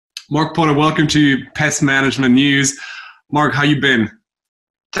Mark Potter, welcome to Pest Management News. Mark, how you been?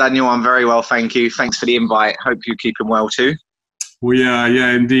 Daniel, I'm very well, thank you. Thanks for the invite. Hope you're keeping well too. Well,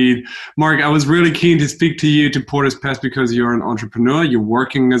 yeah, indeed. Mark, I was really keen to speak to you, to Porter's Pest, because you're an entrepreneur. You're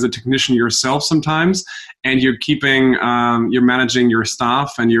working as a technician yourself sometimes, and you're managing your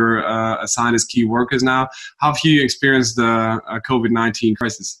staff, and you're assigned as key workers now. How have you experienced the COVID-19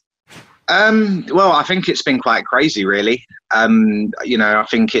 crisis? Well, I think it's been quite crazy, really. I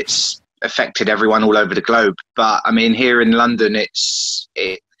think it's affected everyone all over the globe. But I mean, here in London,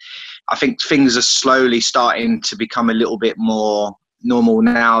 I think things are slowly starting to become a little bit more normal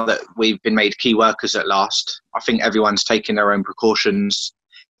now that we've been made key workers at last. I think everyone's taking their own precautions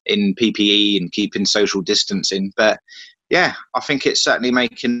in PPE and keeping social distancing. But yeah, I think it's certainly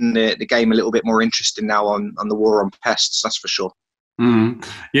making the game a little bit more interesting now on the war on pests, that's for sure. Mm-hmm.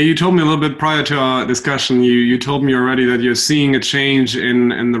 Yeah, you told me a little bit prior to our discussion, you told me already that you're seeing a change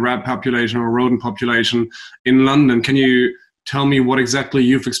in the rat population or rodent population in London. Can you tell me what exactly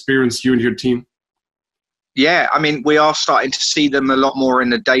you've experienced, you and your team? Yeah, I mean, we are starting to see them a lot more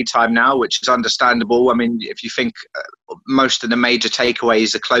in the daytime now, which is understandable. I mean, if you think most of the major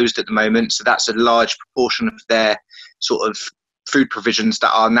takeaways are closed at the moment, so that's a large proportion of their sort of food provisions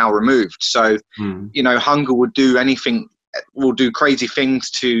that are now removed. So, hunger would do anything. Will do crazy things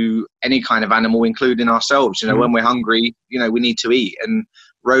to any kind of animal, including ourselves. When we're hungry, we need to eat, and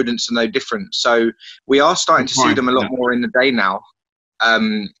rodents are no different. So we are starting to see them a lot more in the day now,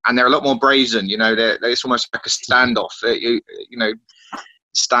 and they're a lot more brazen. It's almost like a standoff.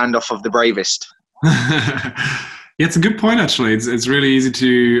 Standoff of the bravest. Yeah, it's a good point, actually. It's really easy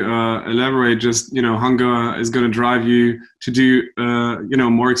to elaborate. Just, hunger is going to drive you to do,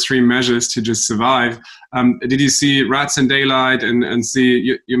 more extreme measures to just survive. Did you see rats in daylight and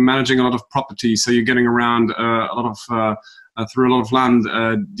see you're managing a lot of property, so you're getting around through a lot of land.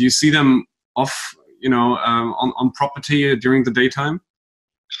 Do you see them off, on property during the daytime?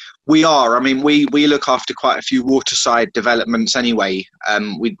 We are. I mean, we look after quite a few waterside developments anyway.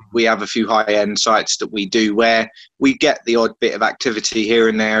 We have a few high-end sites that we do where we get the odd bit of activity here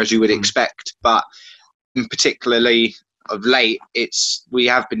and there, as you would expect. But particularly of late, we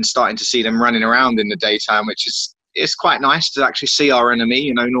have been starting to see them running around in the daytime, which is quite nice to actually see our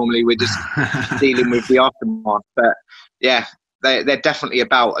enemy. Normally we're just dealing with the aftermath. But yeah, they're definitely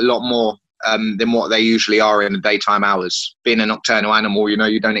about a lot more than what they usually are in the daytime hours. Being a nocturnal animal,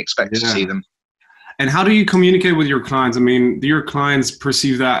 you don't expect to see them. And how do you communicate with your clients? I mean, do your clients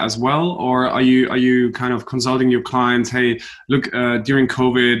perceive that as well, or are you kind of consulting your clients? Hey, look, during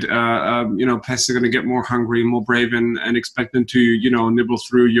COVID, pests are going to get more hungry, more brave, and expect them to, nibble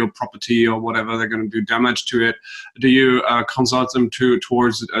through your property or whatever. They're going to do damage to it. Do you consult them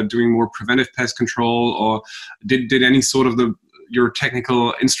towards doing more preventive pest control, or did any sort of your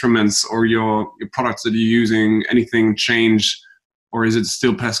technical instruments or your products that you're using, anything change, or is it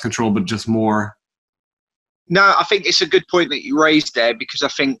still pest control but just more? No, I think it's a good point that you raised there, because I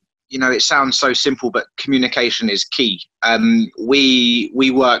think, it sounds so simple, but communication is key.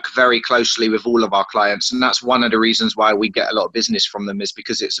 We work very closely with all of our clients, and that's one of the reasons why we get a lot of business from them, is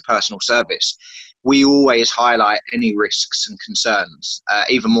because it's a personal service. We always highlight any risks and concerns,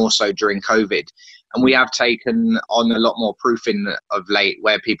 even more so during COVID. And we have taken on a lot more proofing of late,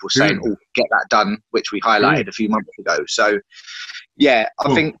 where people are saying, "Oh, get that done," which we highlighted a few months ago. So, yeah,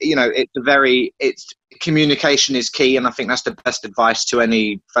 I think it's communication is key, and I think that's the best advice to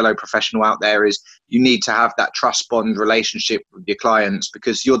any fellow professional out there: is you need to have that trust bond relationship with your clients,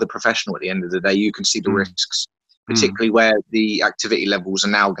 because you're the professional at the end of the day. You can see the risks, particularly where the activity levels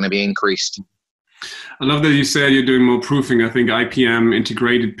are now going to be increased. I love that you said you're doing more proofing. I think IPM,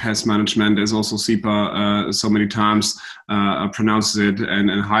 Integrated Pest Management, as also SIPA so many times pronounces it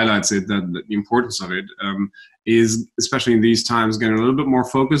and highlights it, that the importance of it is, especially in these times, getting a little bit more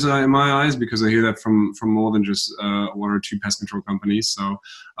focus in my eyes, because I hear that from more than just one or two pest control companies. So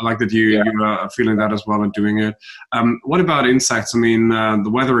I like that you are feeling that as well and doing it. What about insects? I mean,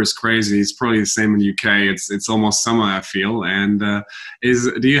 the weather is crazy. It's probably the same in the UK. It's almost summer, I feel. And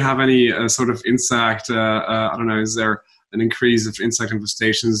do you have any sort of insect? I don't know. Is there an increase of insect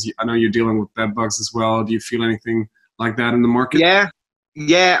infestations? I know you're dealing with bed bugs as well. Do you feel anything like that in the market?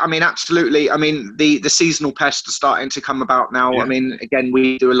 Yeah, I mean, absolutely. I mean, the seasonal pests are starting to come about now. I mean, again,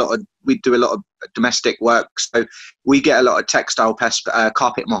 we do a lot of domestic work, so we get a lot of textile pests,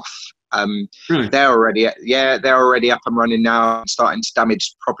 carpet moth, Really? They're already up and running now, and starting to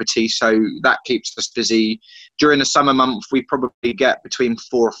damage property. So that keeps us busy. During the summer month, we probably get between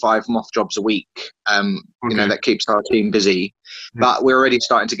 4 or 5 moth jobs a week. You know, that keeps our team busy. But we're already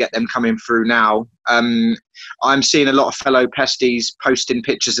starting to get them coming through now. I'm seeing a lot of fellow pesties posting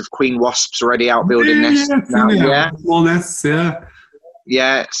pictures of queen wasps already out building nests now. Small nests,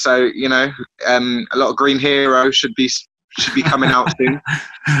 Yeah, so, you know, a lot of green hero should be coming out soon.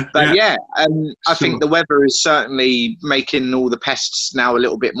 But I think the weather is certainly making all the pests now a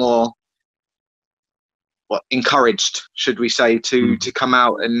little bit more encouraged, should we say, to come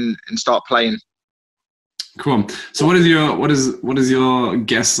out and start playing. Cool. So what is your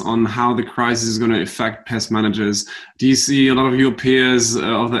guess on how the crisis is going to affect pest managers? Do you see a lot of your peers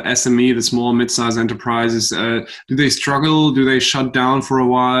of the SME, the small mid-sized enterprises, do they struggle? Do they shut down for a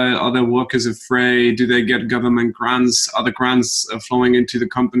while? Are their workers afraid? Do they get government grants? Are the grants flowing into the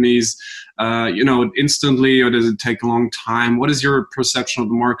companies, instantly, or does it take a long time? What is your perception of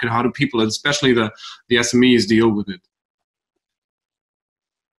the market? How do people, especially the SMEs, deal with it?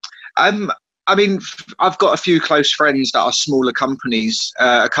 I mean, I've got a few close friends that are smaller companies,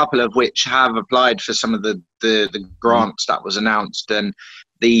 a couple of which have applied for some of the grants that was announced. And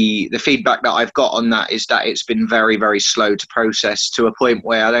the feedback that I've got on that is that it's been very, very slow to process, to a point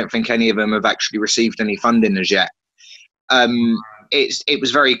where I don't think any of them have actually received any funding as yet. It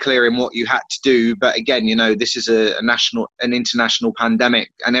was very clear in what you had to do. But again, you know, this is an international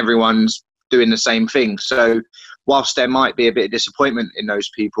pandemic, and everyone's doing the same thing. So whilst there might be a bit of disappointment in those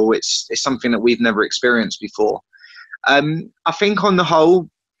people, it's something that we've never experienced before. I think on the whole,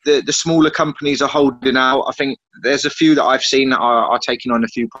 the smaller companies are holding out. I think there's a few that I've seen that are taking on a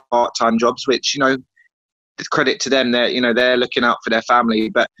few part-time jobs, which, you know, credit to them. They're looking out for their family.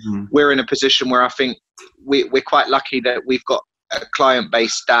 But we're in a position where I think we're quite lucky that we've got a client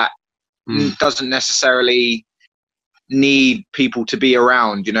base that doesn't necessarily need people to be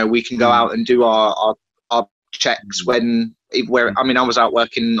around. You know, we can go out and do our checks I was out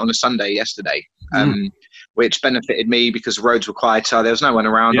working on a Sunday yesterday, which benefited me because the roads were quieter. There was no one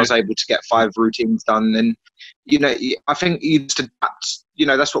around. I was able to get 5 routines done. And, you know, I think you just adapt. You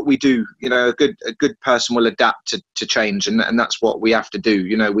know, that's what we do. You know, a good person will adapt to change, and that's what we have to do.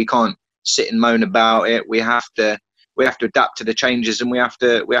 You know, we can't sit and moan about it. We have to adapt to the changes, and we have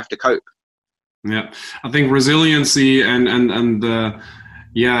to cope. Yeah, I think resiliency and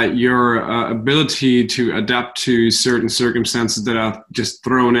your ability to adapt to certain circumstances that are just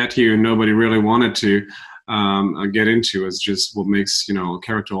thrown at you and nobody really wanted to get into is just what makes, you know,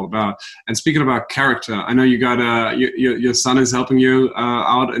 character all about. And speaking about character, I know you got your son is helping you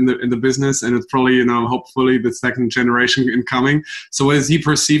out in the business, and it's probably, you know, hopefully the second generation incoming. So what is he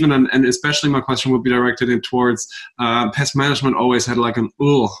perceiving? And especially my question would be directed in towards pest management. Always had like an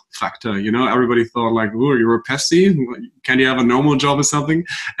factor, you know. Everybody thought like, you're a pesty, can you have a normal job or something?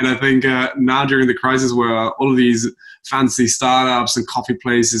 And I think now during the crisis, where all of these fancy startups and coffee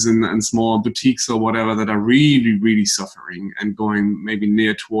places and small boutiques or whatever that are really, really suffering and going maybe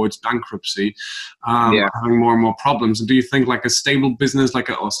near towards bankruptcy, having more and more problems. And do you think like a stable business,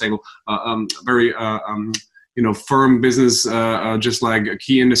 very firm business, just like a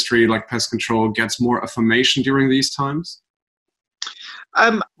key industry like pest control, gets more affirmation during these times?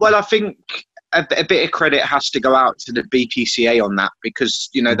 Well, I think a bit of credit has to go out to the BPCA on that, because,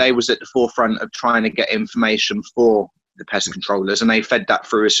 you know, they was at the forefront of trying to get information for the pest controllers, and they fed that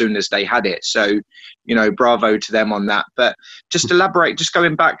through as soon as they had it. So, you know, bravo to them on that. But just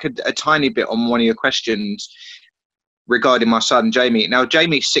going back a tiny bit on one of your questions regarding my son, Jamie. Now,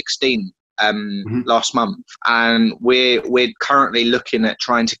 Jamie's 16 last month, and we're currently looking at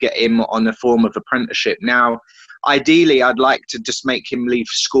trying to get him on a form of apprenticeship. Now, ideally, I'd like to just make him leave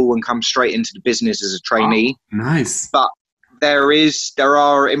school and come straight into the business as a trainee. Oh, nice. But there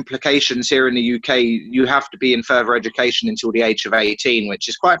are implications here in the UK. You have to be in further education until the age of 18, which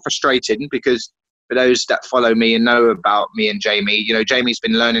is quite frustrating, because for those that follow me and know about me and Jamie, you know, Jamie's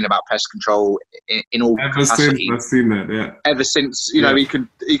been learning about pest control in all capacity. I've seen that, yeah. Ever since, you know, he could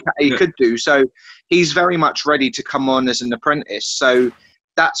do. So he's very much ready to come on as an apprentice. So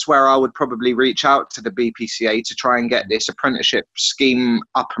that's where I would probably reach out to the BPCA to try and get this apprenticeship scheme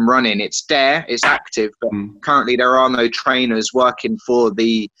up and running. It's there, it's active, but currently there are no trainers working for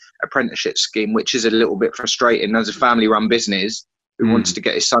the apprenticeship scheme, which is a little bit frustrating. As a family-run business who wants to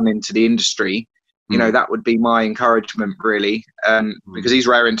get his son into the industry, you know, that would be my encouragement, really, because he's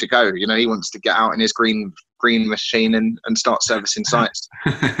raring to go. You know, he wants to get out in his green machine and start servicing sites.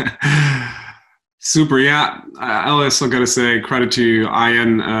 Super. Yeah, I also got to say credit to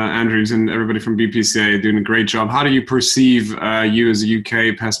Ian Andrews and everybody from BPCA doing a great job. How do you perceive you as a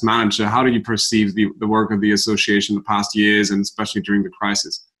UK pest manager? How do you perceive the work of the association the past years, and especially during the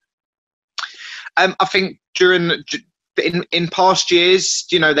crisis? I think in past years,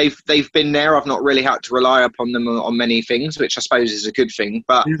 they've been there. I've not really had to rely upon them on many things, which I suppose is a good thing.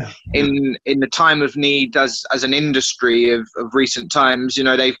 But in the time of need, as an industry of recent times,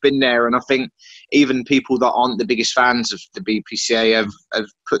 they've been there. And I think even people that aren't the biggest fans of the BPCA have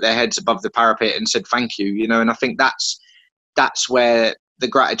put their heads above the parapet and said thank you. And I think that's where the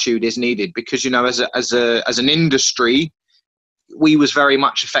gratitude is needed, because as an industry, we was very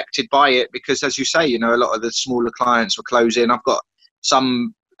much affected by it, because, as you say, a lot of the smaller clients were closing. I've got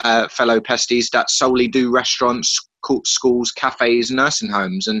some fellow pesties that solely do restaurants, schools, cafes, nursing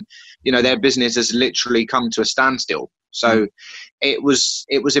homes, and their business has literally come to a standstill. So it was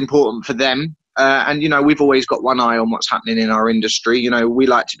important for them. And we've always got one eye on what's happening in our industry. We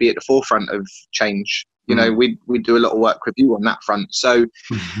like to be at the forefront of change. We do a lot of work with you on that front. So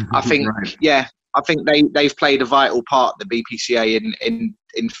I think, right. I think they've played a vital part, the BPCA,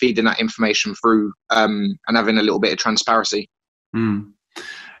 in feeding that information through and having a little bit of transparency.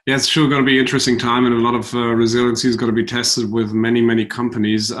 Yeah, it's sure going to be an interesting time, and a lot of resiliency is going to be tested with many, many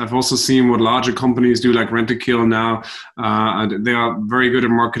companies. I've also seen what larger companies do, like Rent-A-Kill now. They are very good at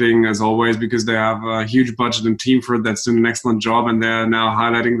marketing, as always, because they have a huge budget and team for it that's doing an excellent job, and they're now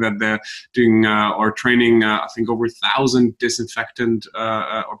highlighting that they're doing or training, I think, over 1,000 disinfectant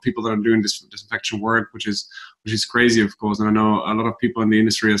or people that are doing this disinfection work, which is crazy, of course. And I know a lot of people in the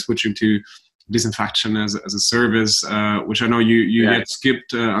industry are switching to disinfection as a service, which I know you get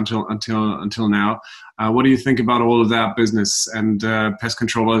skipped until now. What do you think about all of that business and pest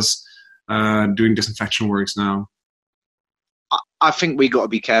controllers doing disinfection works now? I think we got to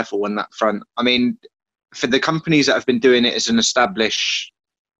be careful on that front. I mean, for the companies that have been doing it as an established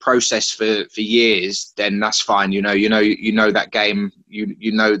process for years, then that's fine. You know that game.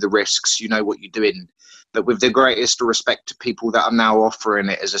 You know the risks. You know what you're doing. But with the greatest respect to people that are now offering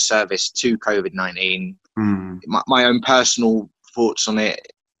it as a service to COVID-19, my own personal thoughts on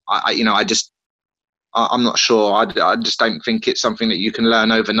it, I'm not sure. I just don't think it's something that you can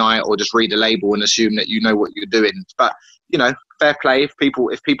learn overnight, or just read a label and assume that you know what you're doing. But fair play. If people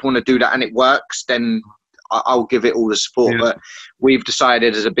want to do that and it works, then I'll give it all the support. But we've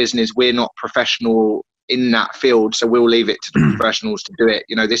decided as a business we're not professional in that field, so we'll leave it to the professionals to do it.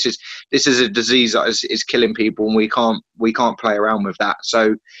 This is a disease that is killing people, and we can't play around with that.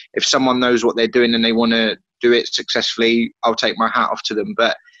 So if someone knows what they're doing and they want to do it successfully, I'll take my hat off to them.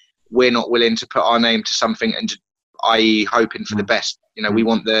 But we're not willing to put our name to something and i.e. hoping for the best. We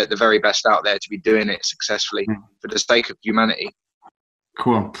want the very best out there to be doing it successfully for the sake of humanity.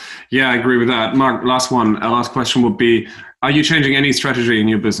 Cool. Yeah, I agree with that. Mark, last question would be, are you changing any strategy in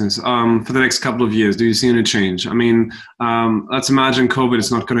your business for the next couple of years? Do you see any change? I mean, let's imagine COVID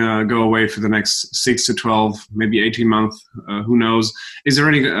is not going to go away for the next 6 to 12, maybe 18 months. Who knows? Is there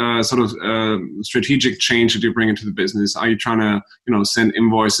any sort of strategic change that you bring into the business? Are you trying to, send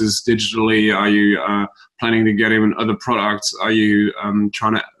invoices digitally? Are you planning to get even other products? Are you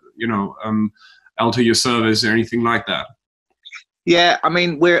trying to, alter your service or anything like that? Yeah, I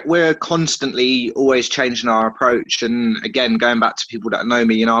mean, we're constantly always changing our approach. And again, going back to people that know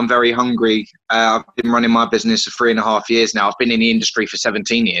me, I'm very hungry. I've been running my business for 3.5 years now. I've been in the industry for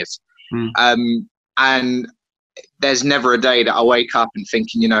 17 years. And there's never a day that I wake up and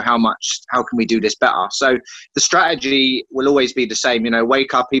thinking, how can we do this better? So the strategy will always be the same,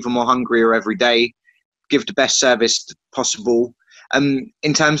 wake up even more hungrier every day, give the best service possible.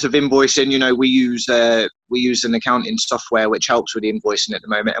 In terms of invoicing, we use an accounting software which helps with the invoicing at the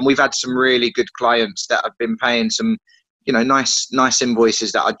moment, and we've had some really good clients that have been paying some, nice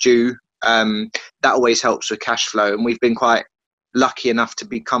invoices that are due. That always helps with cash flow, and we've been quite lucky enough to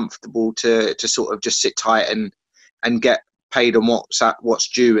be comfortable to sort of just sit tight and get paid on what's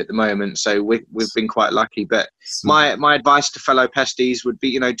due at the moment. So we've been quite lucky. But my advice to fellow pesties would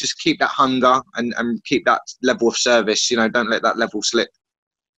be, just keep that hunger and keep that level of service. Don't let that level slip.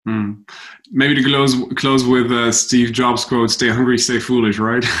 Maybe to close with Steve Jobs' quote, "Stay hungry, stay foolish,"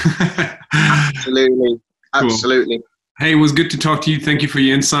 right? Absolutely. Cool. Hey, it was good to talk to you. Thank you for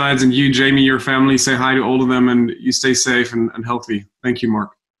your insights. And you, Jamie, your family, say hi to all of them, and you stay safe and healthy. Thank you,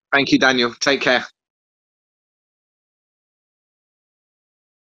 Mark. Thank you, Daniel. Take care.